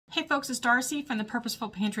Hey folks, it's Darcy from the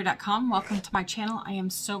purposefulpantry.com. Welcome to my channel. I am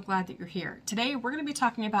so glad that you're here. Today we're going to be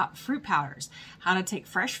talking about fruit powders, how to take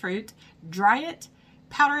fresh fruit, dry it,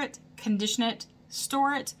 powder it, condition it,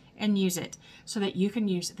 store it, and use it so that you can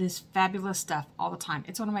use this fabulous stuff all the time.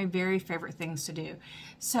 It's one of my very favorite things to do.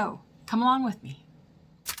 So come along with me.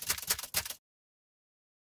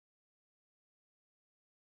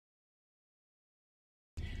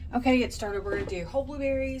 Okay, get started. We're going to do whole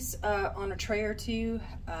blueberries on a tray or two,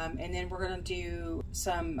 and then we're going to do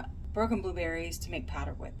some broken blueberries to make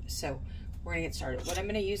powder with. So we're going to get started. What I'm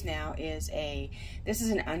going to use now is this is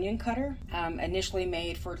an onion cutter, initially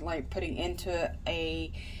made for like putting into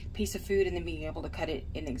a piece of food and then being able to cut it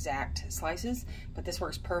in exact slices, but this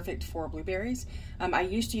works perfect for blueberries. I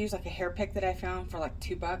used to use like a hair pick that I found for like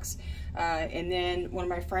 $2, and then one of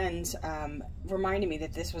my friends reminded me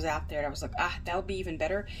that this was out there, and I was like, that'll be even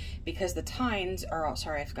better because the tines are, oh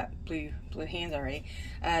sorry, I've got blue hands already.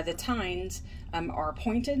 The tines are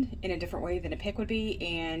pointed in a different way than a pick would be,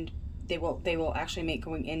 and they will actually make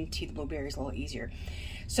going into the blueberries a little easier.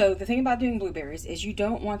 So the thing about doing blueberries is you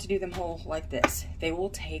don't want to do them whole like this. They will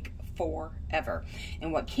take forever.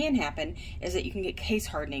 And what can happen is that you can get case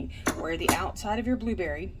hardening, where the outside of your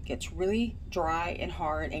blueberry gets really dry and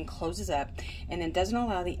hard and closes up, and then doesn't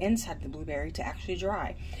allow the inside of the blueberry to actually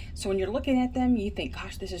dry. So when you're looking at them, you think,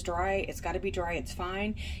 gosh, this is dry, it's got to be dry, it's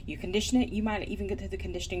fine. You condition it, you might even get to the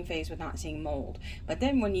conditioning phase with not seeing mold. But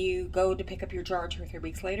then when you go to pick up your jar 2 or 3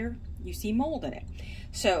 weeks later, you see mold in it.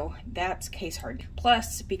 So that's case hardened.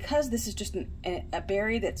 Plus, because this is just a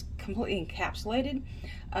berry that's completely encapsulated,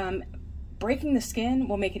 breaking the skin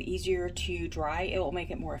will make it easier to dry. It will make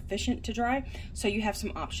it more efficient to dry. So you have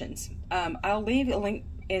some options. I'll leave a link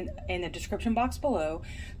in the description box below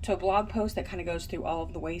to a blog post that kind of goes through all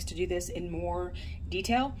of the ways to do this in more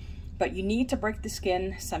detail, but you need to break the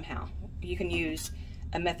skin somehow. You can use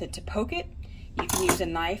a method to poke it, you can use a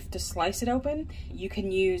knife to slice it open, you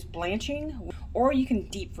can use blanching, or you can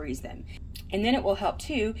deep freeze them. And then it will help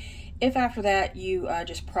too if after that you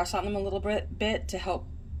just press on them a little bit to help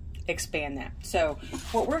expand that. So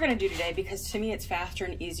what we're going to do today, because to me it's faster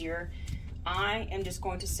and easier, I am just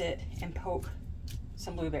going to sit and poke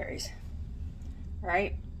some blueberries. All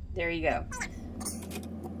right, there you go.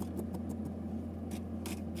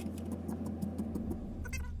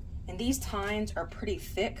 And these tines are pretty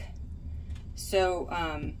thick, so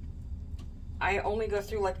I only go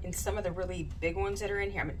through, like in some of the really big ones that are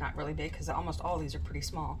in here, I mean not really big because almost all of these are pretty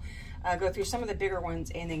small, go through some of the bigger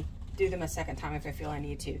ones and then do them a second time if I feel I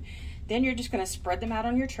need to. Then you're just going to spread them out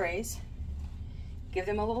on your trays, give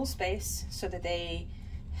them a little space so that they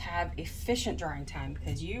have efficient drying time,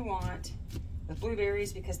 because you want the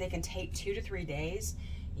blueberries, because they can take 2 to 3 days,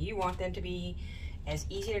 you want them to be as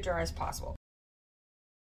easy to dry as possible.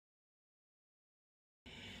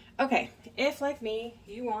 Okay, if like me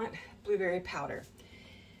you want blueberry powder,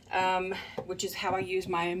 which is how I use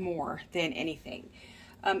mine more than anything,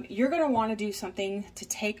 you're going to want to do something to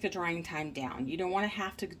take the drying time down. You don't want to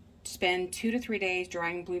have to spend 2 to 3 days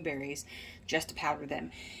drying blueberries just to powder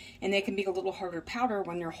them. And they can be a little harder to powder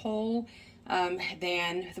when they're whole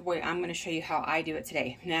than the way I'm going to show you how I do it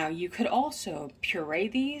today. Now, you could also puree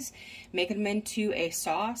these, make them into a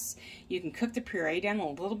sauce. You can cook the puree down a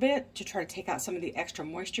little bit to try to take out some of the extra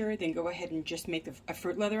moisture, then go ahead and just make a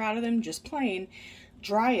fruit leather out of them, just plain,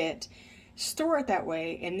 dry it, store it that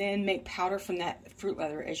way, and then make powder from that fruit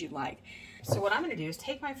leather as you like. So what I'm going to do is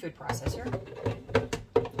take my food processor,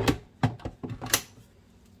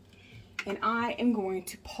 and I am going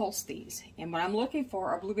to pulse these. And what I'm looking for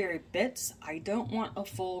are blueberry bits. I don't want a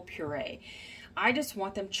full puree. I just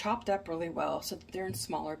want them chopped up really well so that they're in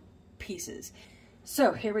smaller pieces.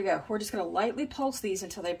 So here we go. We're just going to lightly pulse these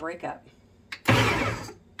until they break up.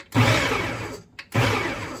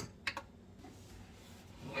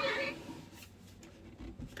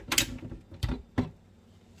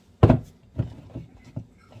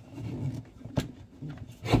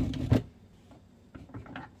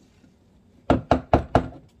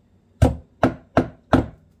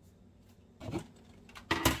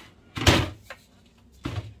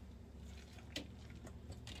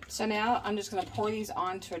 So now I'm just going to pour these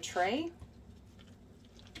onto a tray.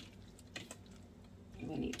 I'm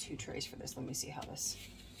going to need 2 trays for this. Let me see how this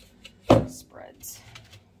spreads.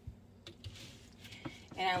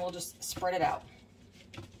 And I will just spread it out.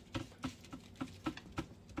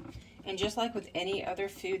 And just like with any other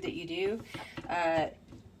food that you do,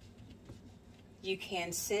 you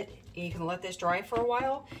can sit and you can let this dry for a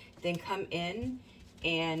while, then come in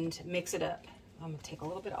and mix it up. I'm going to take a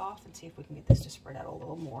little bit off and see if we can get this to spread out a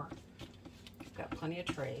little more. I've got plenty of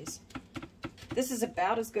trays. This is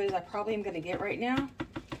about as good as I probably am going to get right now.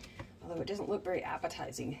 Although it doesn't look very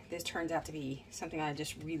appetizing, this turns out to be something I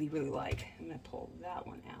just really, really like. I'm gonna pull that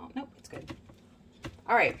one out. Nope, it's good.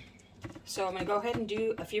 All right, so I'm gonna go ahead and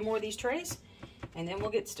do a few more of these trays, and then we'll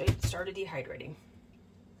get started dehydrating.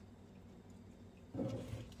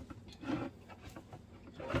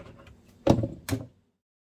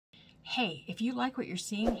 Hey, if you like what you're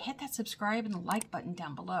seeing, hit that subscribe and the like button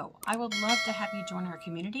down below. I would love to have you join our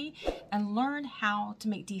community and learn how to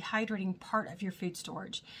make dehydrating part of your food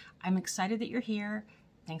storage. I'm excited that you're here.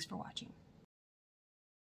 Thanks for watching.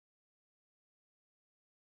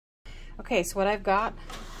 Okay, so what I've got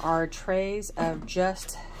are trays of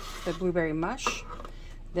just the blueberry mush,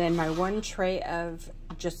 then my one tray of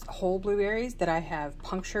just whole blueberries that I have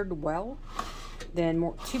punctured well,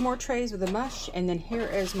 then two more trays with the mush, and then here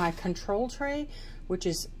is my control tray, which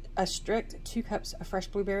is a strict 2 cups of fresh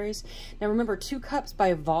blueberries. Now remember, 2 cups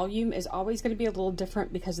by volume is always going to be a little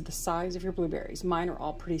different because of the size of your blueberries. Mine are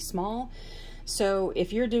all pretty small. So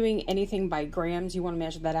if you're doing anything by grams, you want to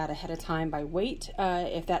measure that out ahead of time by weight,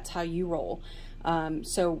 if that's how you roll.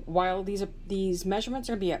 So while these measurements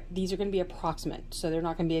are going to be approximate, so they're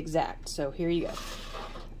not going to be exact. So here you go.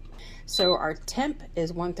 So our temp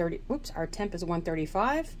is 130. Oops, our temp is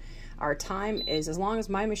 135. Our time is, as long as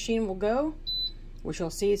my machine will go, which you'll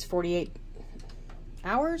see is 48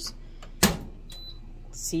 hours.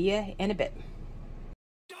 See ya in a bit.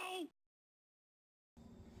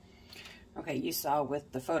 Okay, you saw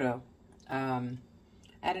with the photo, I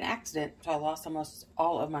had an accident, so I lost almost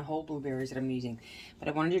all of my whole blueberries that I'm using. But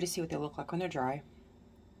I wanted you to see what they look like when they're dry.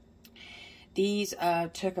 These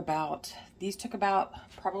took about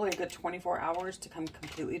probably a good 24 hours to come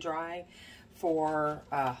completely dry for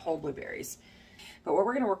whole blueberries. But what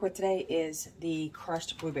we're going to work with today is the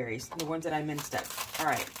crushed blueberries, the ones that I minced up. All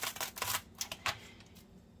right.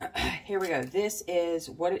 Here we go. This is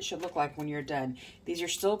what it should look like when you're done. These are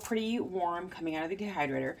still pretty warm coming out of the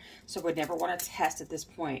dehydrator, so would never want to test at this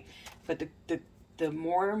point. But the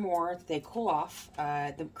more and more they cool off,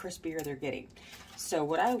 the crispier they're getting. So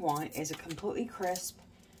what I want is a completely crisp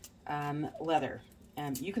leather.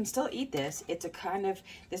 You can still eat this.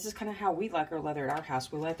 This is kind of how we like our leather at our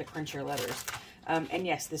house. We like the crunchier leathers. And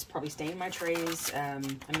yes, this probably stained my trays. I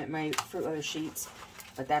meant my fruit leather sheets,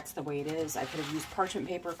 but that's the way it is. I could have used parchment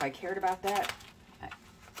paper if I cared about that.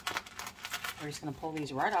 We're just gonna pull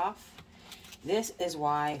these right off. This is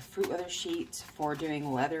why fruit leather sheets for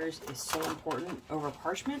doing leathers is so important over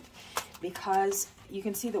parchment, because you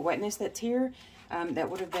can see the wetness that's here. That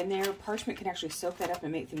would have been there. Parchment can actually soak that up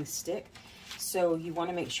and make things stick. So you want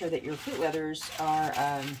to make sure that your fruit leathers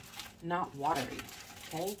are not watery,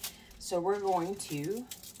 okay? So we're going to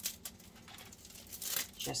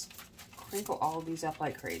just crinkle all of these up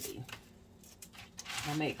like crazy.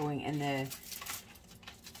 I'll make going in the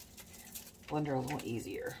blender a little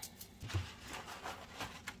easier.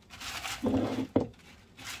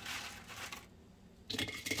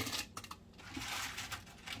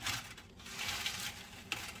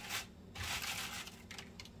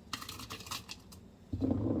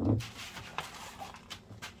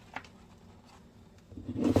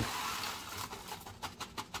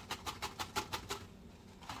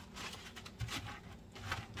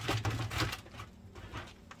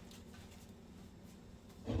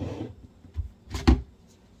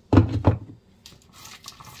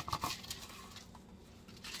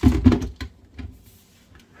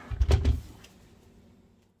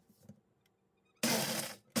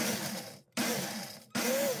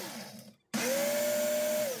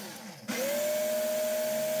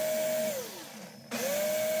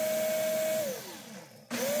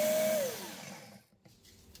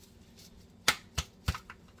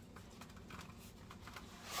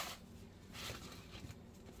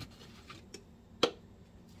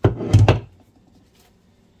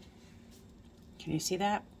 Can you see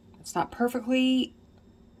that? It's not perfectly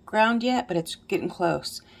ground yet, but it's getting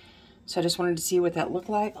close. So I just wanted to see what that looked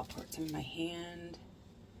like. I'll pour some in my hand.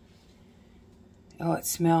 Oh, it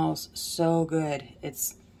smells so good.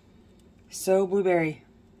 It's so blueberry.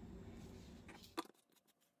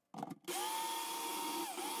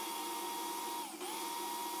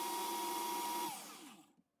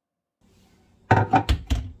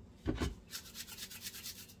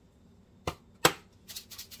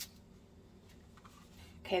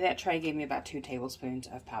 Okay, that tray gave me about 2 tablespoons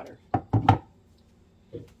of powder.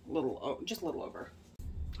 Just a little over.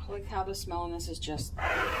 Holy cow, the smell in this is just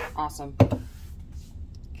awesome.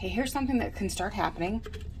 Okay, here's something that can start happening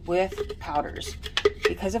with powders.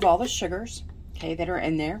 Because of all the sugars, okay, that are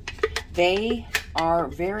in there, they are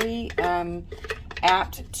very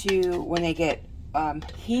apt to, when they get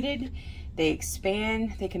heated, They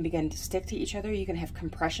expand, they can begin to stick to each other. You can have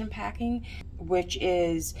compression packing, which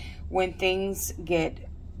is when things get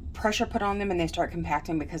pressure put on them and they start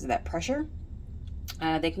compacting because of that pressure.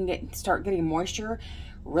 They can start getting moisture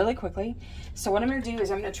really quickly. So what I'm going to do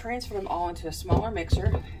is I'm going to transfer them all into a smaller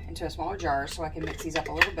mixer, into a smaller jar, so I can mix these up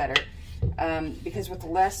a little better. Because with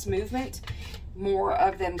less movement, more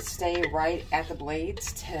of them stay right at the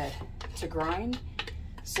blades to grind.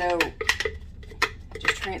 So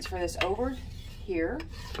just transfer this over here.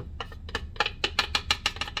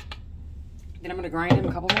 Then I'm going to grind them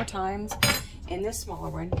a couple more times in this smaller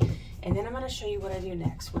one. And then I'm going to show you what I do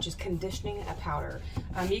next, which is conditioning a powder.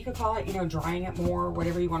 You could call it, you know, drying it more,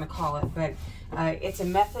 whatever you want to call it. But it's a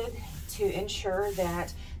method to ensure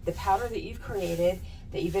that the powder that you've created,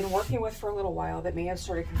 that you've been working with for a little while, that may have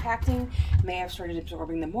started compacting, may have started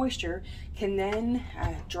absorbing the moisture, can then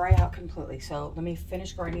dry out completely. So let me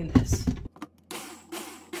finish grinding this.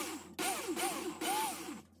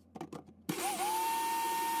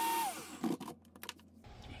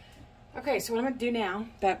 Okay, so what I'm going to do now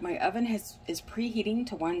that my oven is preheating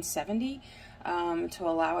to 170 to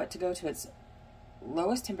allow it to go to its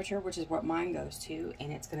lowest temperature, which is what mine goes to,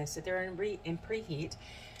 and it's going to sit there and preheat.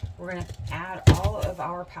 We're going to add all of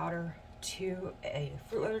our powder to a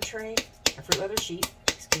fruit leather tray, a fruit leather sheet,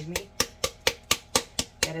 excuse me,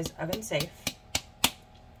 that is oven safe.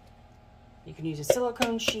 You can use a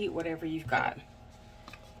silicone sheet, whatever you've got.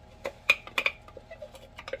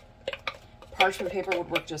 Parchment paper would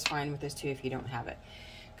work just fine with this too if you don't have it.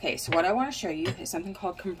 Okay, so what I want to show you is something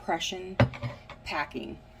called compression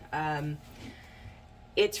packing.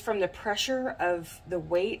 It's from the pressure of the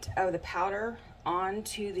weight of the powder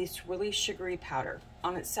onto this really sugary powder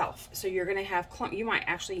on itself. So you're going to have clump. You might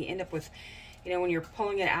actually end up with, you know, when you're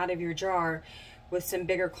pulling it out of your jar, with some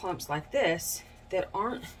bigger clumps like this that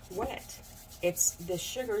aren't wet. It's the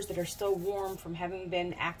sugars that are still warm from having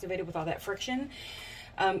been activated with all that friction.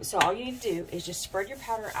 So all you need to do is just spread your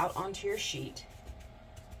powder out onto your sheet.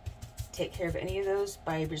 Take care of any of those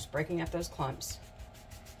by just breaking up those clumps.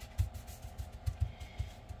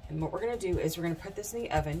 And what we're going to do is we're going to put this in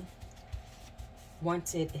the oven.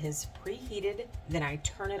 Once it is preheated, then I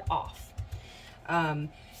turn it off. And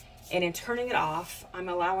in turning it off, I'm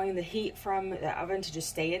allowing the heat from the oven to just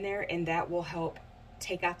stay in there, and that will help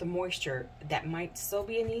take out the moisture that might still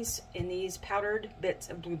be in these powdered bits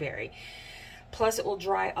of blueberry. Plus, it will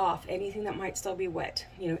dry off anything that might still be wet.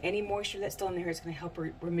 You know, any moisture that's still in there is going to help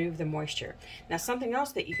remove the moisture. Now, something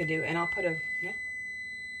else that you can do, and I'll put a, yeah,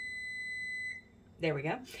 there we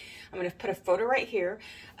go. I'm going to put a photo right here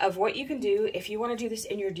of what you can do if you want to do this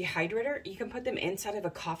in your dehydrator. You can put them inside of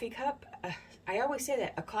a coffee cup. I always say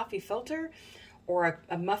that, a coffee filter or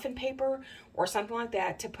a muffin paper or something like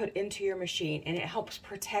that to put into your machine, and it helps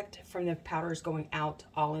protect from the powders going out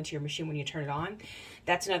all into your machine when you turn it on.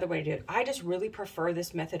 That's another way to do it. I just really prefer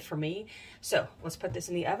this method for me. So let's put this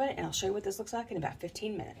in the oven and I'll show you what this looks like in about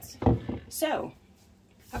 15 minutes. So,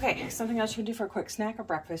 okay, something else you can do for a quick snack or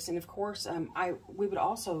breakfast, and of course, we would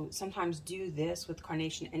also sometimes do this with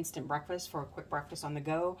Carnation Instant Breakfast for a quick breakfast on the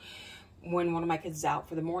go. When one of my kids is out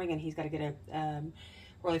for the morning and he's got to get a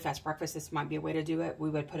really fast breakfast, this might be a way to do it.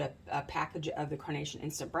 We would put a package of the Carnation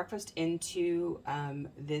Instant Breakfast into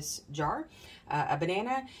this jar, a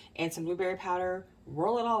banana and some blueberry powder,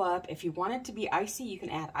 roll it all up. If you want it to be icy, you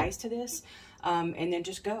can add ice to this, and then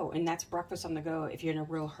just go. And that's breakfast on the go if you're in a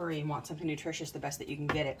real hurry and want something nutritious, the best that you can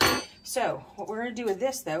get it. So what we're going to do with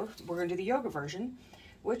this, though, we're going to do the yoga version,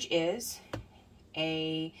 which is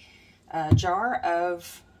a jar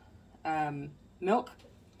of milk,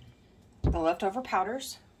 the leftover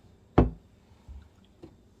powders,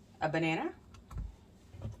 a banana,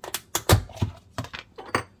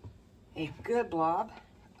 a good blob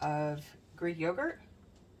of Greek yogurt,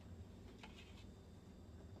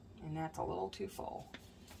 and that's a little too full.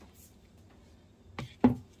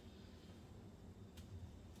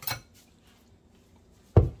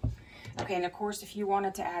 Okay, and of course, if you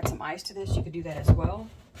wanted to add some ice to this, you could do that as well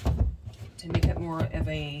to make it more of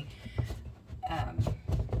a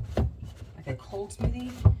like a cold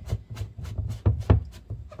smoothie.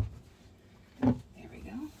 There we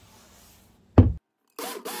go.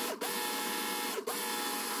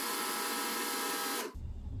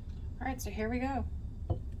 All right, so here we go.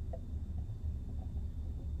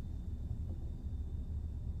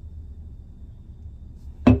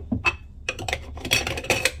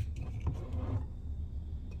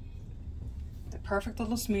 The perfect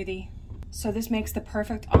little smoothie. So this makes the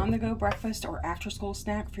perfect on-the-go breakfast or after-school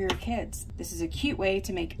snack for your kids. This is a cute way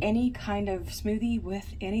to make any kind of smoothie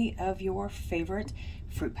with any of your favorite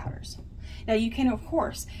fruit powders. Now you can, of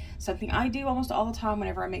course, something I do almost all the time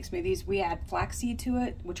whenever I make smoothies, we add flaxseed to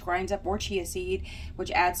it, which grinds up, or chia seed,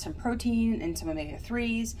 which adds some protein and some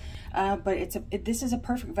omega-3s. But this is a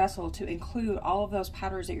perfect vessel to include all of those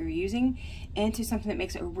powders that you're using into something that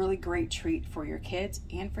makes it a really great treat for your kids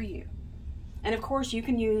and for you. And of course, you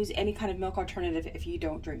can use any kind of milk alternative if you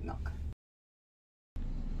don't drink milk.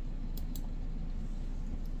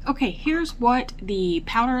 Okay, here's what the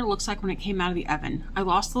powder looks like when it came out of the oven. I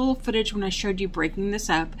lost a little footage when I showed you breaking this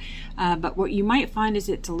up, but what you might find is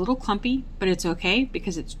it's a little clumpy, but it's okay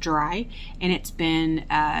because it's dry and it's been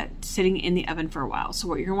sitting in the oven for a while. So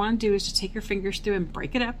what you're gonna wanna do is to take your fingers through and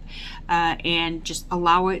break it up and just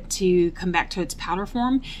allow it to come back to its powder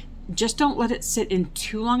form. Just don't let it sit in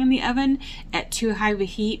too long in the oven at too high of a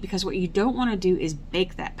heat, because what you don't want to do is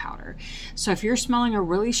bake that powder. So if you're smelling a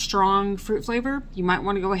really strong fruit flavor, you might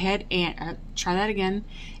want to go ahead and try that again.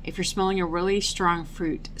 If you're smelling a really strong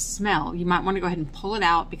fruit smell, you might want to go ahead and pull it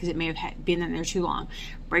out because it may have been in there too long.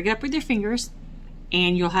 Break it up with your fingers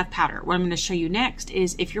and you'll have powder. What I'm going to show you next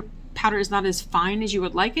is, if your powder is not as fine as you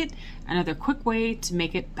would like it, another quick way to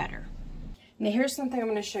make it better. Now here's something I'm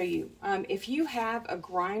going to show you. If you have a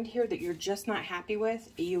grind here that you're just not happy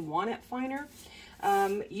with, you want it finer,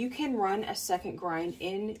 you can run a second grind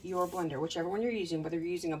in your blender, whichever one you're using, whether you're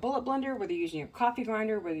using a bullet blender, whether you're using a coffee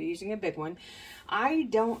grinder, whether you're using a big one. I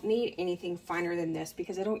don't need anything finer than this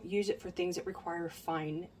because I don't use it for things that require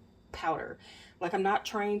fine powder. Like, I'm not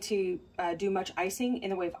trying to do much icing in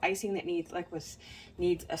the way of icing that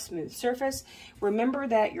needs a smooth surface. Remember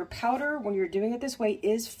that your powder, when you're doing it this way,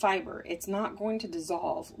 is fiber. It's not going to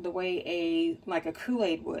dissolve the way like a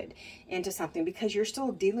Kool-Aid would into something, because you're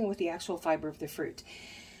still dealing with the actual fiber of the fruit.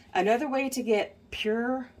 Another way to get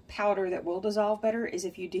pure powder that will dissolve better is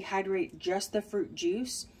if you dehydrate just the fruit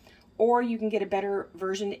juice, or you can get a better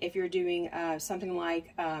version if you're doing something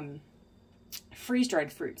like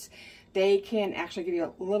freeze-dried fruits. They can actually give you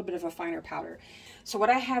a little bit of a finer powder. So what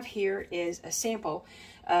I have here is a sample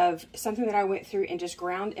of something that I went through and just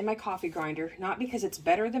ground in my coffee grinder, not because it's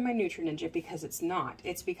better than my Nutri-Ninja, because it's not.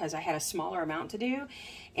 It's because I had a smaller amount to do,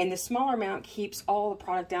 and the smaller amount keeps all the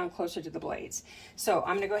product down closer to the blades. So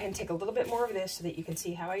I'm gonna go ahead and take a little bit more of this so that you can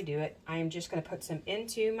see how I do it. I am just gonna put some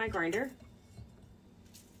into my grinder.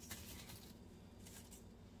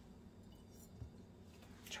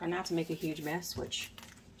 Try not to make a huge mess, which,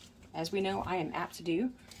 as we know, I am apt to do.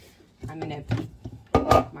 I'm gonna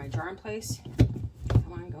put my jar in place.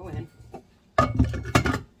 Come on, go in.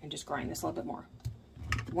 And just grind this a little bit more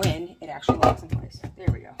when it actually locks in place. There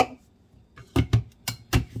we go.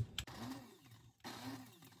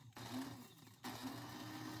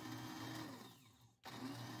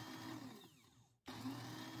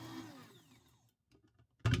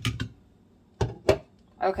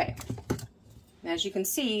 Okay. Now, as you can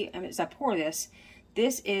see, as I pour this,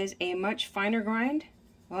 this is a much finer grind.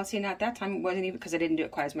 Well, see, not that time, it wasn't even, because I didn't do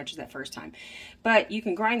it quite as much as that first time. But you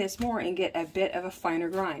can grind this more and get a bit of a finer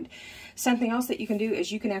grind. Something else that you can do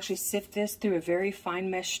is you can actually sift this through a very fine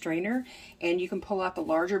mesh strainer, and you can pull out the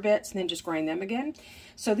larger bits and then just grind them again.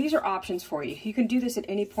 So these are options for you. You can do this at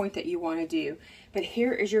any point that you want to do. But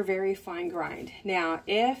here is your very fine grind. Now,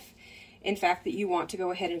 if in fact that you want to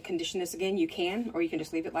go ahead and condition this again, you can, or you can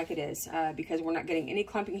just leave it like it is. Because we're not getting any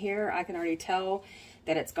clumping here, I can already tell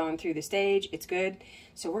that it's gone through the stage. It's good.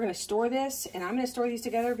 So we're going to store this, and I'm going to store these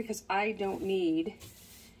together because I don't need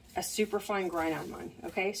a super fine grind on mine.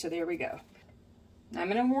 Okay, so there we go. Now, I'm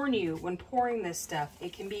going to warn you, when pouring this stuff,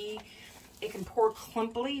 it can pour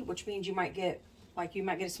clumpily, which means you might get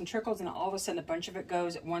some trickles, and all of a sudden a bunch of it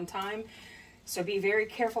goes at one time. So be very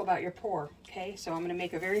careful about your pour, okay? So I'm going to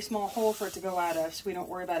make a very small hole for it to go out of so we don't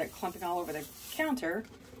worry about it clumping all over the counter.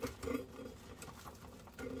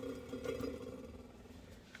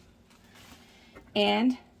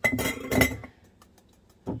 And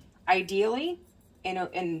ideally,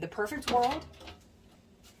 in the perfect world,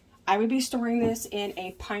 I would be storing this in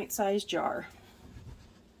a pint-sized jar.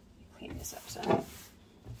 Clean this up some.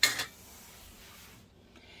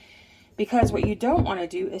 Because what you don't want to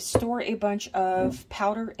do is store a bunch of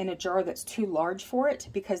powder in a jar that's too large for it,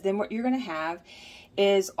 because then what you're going to have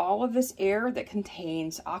is all of this air that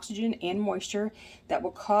contains oxygen and moisture that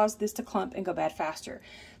will cause this to clump and go bad faster.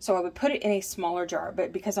 So I would put it in a smaller jar,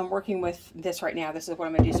 but because I'm working with this right now, this is what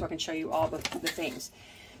I'm going to do so I can show you all the things.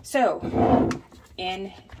 So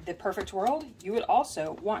in the perfect world, you would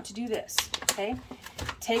also want to do this, okay?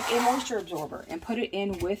 Take a moisture absorber and put it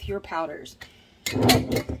in with your powders.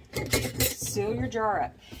 Seal your jar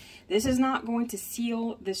up. This is not going to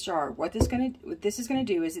seal this jar. What this is going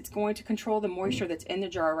to do is it's going to control the moisture that's in the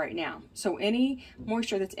jar right now. So any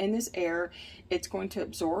moisture that's in this air, it's going to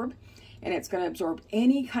absorb, and it's going to absorb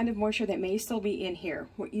any kind of moisture that may still be in here.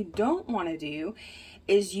 What you don't want to do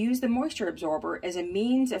is use the moisture absorber as a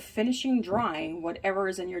means of finishing drying whatever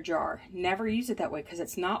is in your jar. Never use it that way, because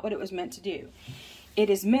it's not what it was meant to do. It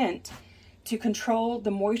is meant to control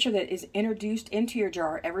the moisture that is introduced into your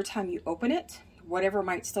jar every time you open it, whatever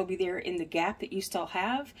might still be there in the gap that you still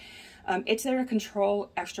have. It's there to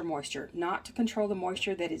control extra moisture, not to control the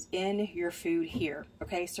moisture that is in your food here.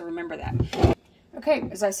 Okay, so remember that. Okay,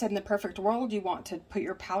 as I said, in the perfect world, you want to put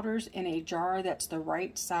your powders in a jar that's the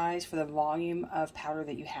right size for the volume of powder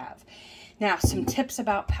that you have. Now, some tips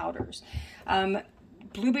about powders.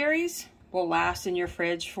 Blueberries will last in your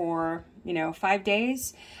fridge for, 5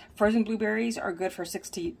 days. Frozen blueberries are good for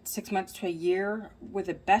 6 months to a year with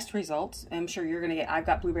the best results. I'm sure you're going to get, I've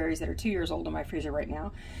got blueberries that are 2 years old in my freezer right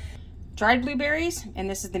now. Dried blueberries, and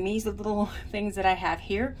this is the measly little things that I have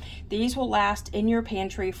here, these will last in your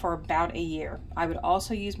pantry for about a year. I would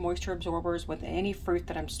also use moisture absorbers with any fruit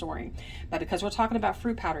that I'm storing. But because we're talking about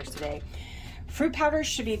fruit powders today, fruit powders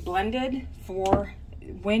should be blended for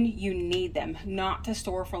when you need them, not to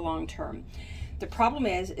store for long term. The problem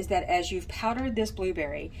is that as you've powdered this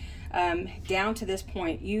blueberry down to this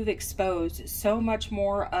point, you've exposed so much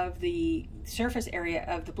more of the surface area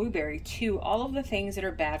of the blueberry to all of the things that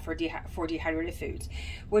are bad for dehydrated foods,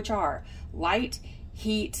 which are light,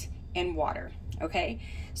 heat, and water. Okay,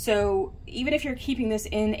 so even if you're keeping this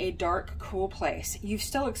in a dark, cool place, you've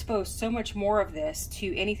still exposed so much more of this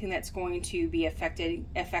to anything that's going to be affecting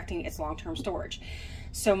its long-term storage.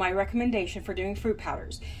 So my recommendation for doing fruit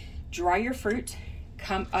powders: dry your fruit,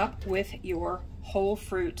 come up with your whole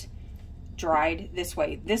fruit dried this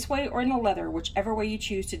way or in the leather, whichever way you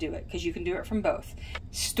choose to do it, because you can do it from both.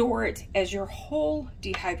 Store it as your whole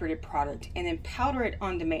dehydrated product and then powder it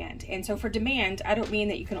on demand. And so for demand, I don't mean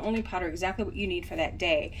that you can only powder exactly what you need for that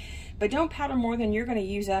day, but don't powder more than you're going to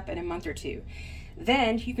use up in a month or two.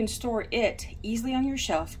 Then you can store it easily on your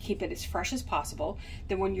shelf, keep it as fresh as possible.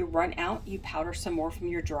 Then when you run out, you powder some more from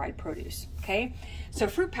your dried produce, okay? So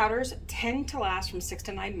fruit powders tend to last from 6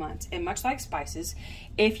 to 9 months, and much like spices,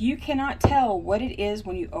 if you cannot tell what it is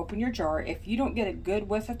when you open your jar, if you don't get a good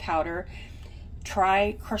whiff of powder,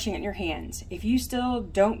 try crushing it in your hands. If you still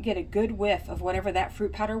don't get a good whiff of whatever that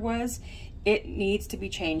fruit powder was, it needs to be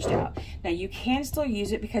changed out. Now you can still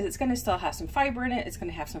use it because it's going to still have some fiber in it, it's going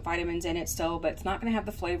to have some vitamins in it still, but it's not going to have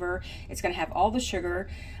the flavor, it's going to have all the sugar,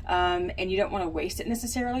 and you don't want to waste it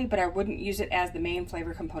necessarily, but I wouldn't use it as the main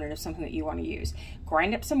flavor component of something that you want to use.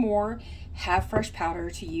 Grind up some more, have fresh powder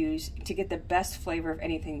to use to get the best flavor of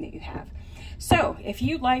anything that you have. So if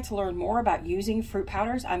you'd like to learn more about using fruit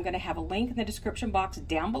powders, I'm going to have a link in the description box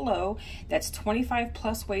down below. That's 25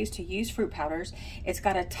 plus ways to use fruit powders. It's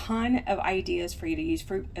got a ton of ideas for you to use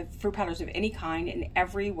fruit powders of any kind in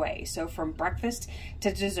every way. So from breakfast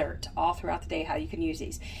to dessert, all throughout the day, how you can use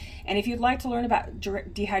these. And if you'd like to learn about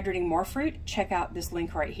dehydrating more fruit, check out this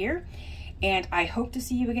link right here. And I hope to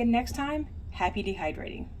see you again next time. Happy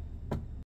dehydrating.